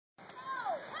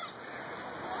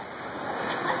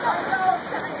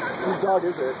dog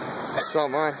is it? So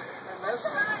am I. You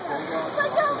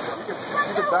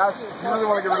can bash, if you really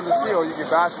want to get rid of the seal, you can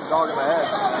bash the dog in the head.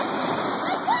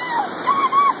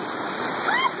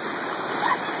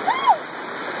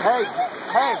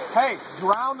 Hey,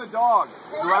 drown the dog.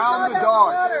 Drown the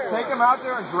dog. Take him out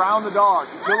there and drown the dog.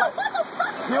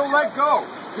 He'll let go.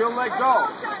 He'll let go.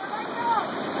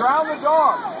 Drown the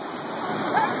dog.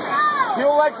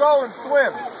 He'll let go and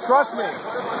swim. Trust me.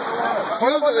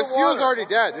 The seal's already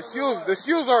dead. The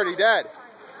seal's already dead.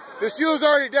 The seal's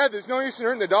already dead. There's no use in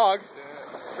hurting the dog.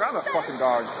 Drown the fucking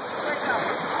dog.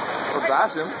 Or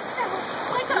bash him.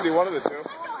 You can do one of the two.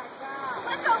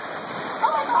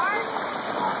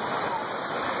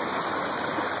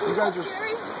 You guys just...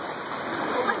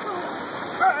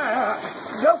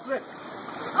 Nelson!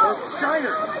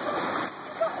 Shiner!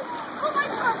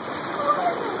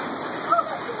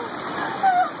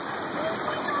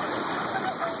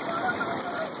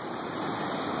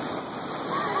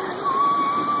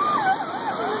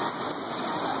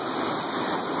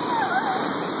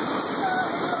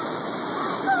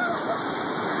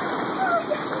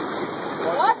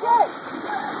 Watch it!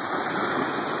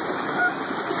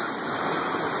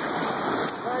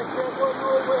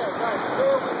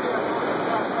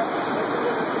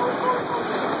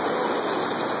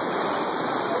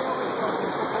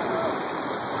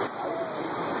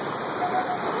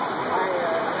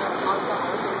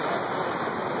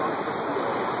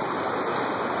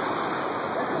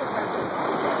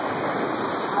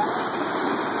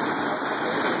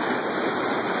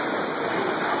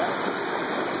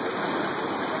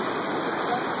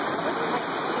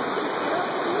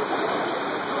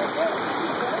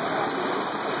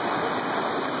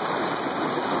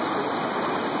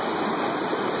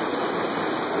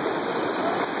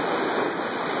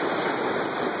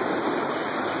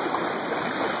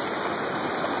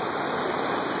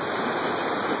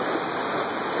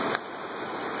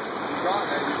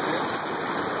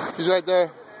 He's right there.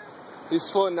 He's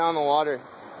floating down the water.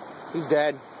 He's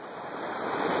dead.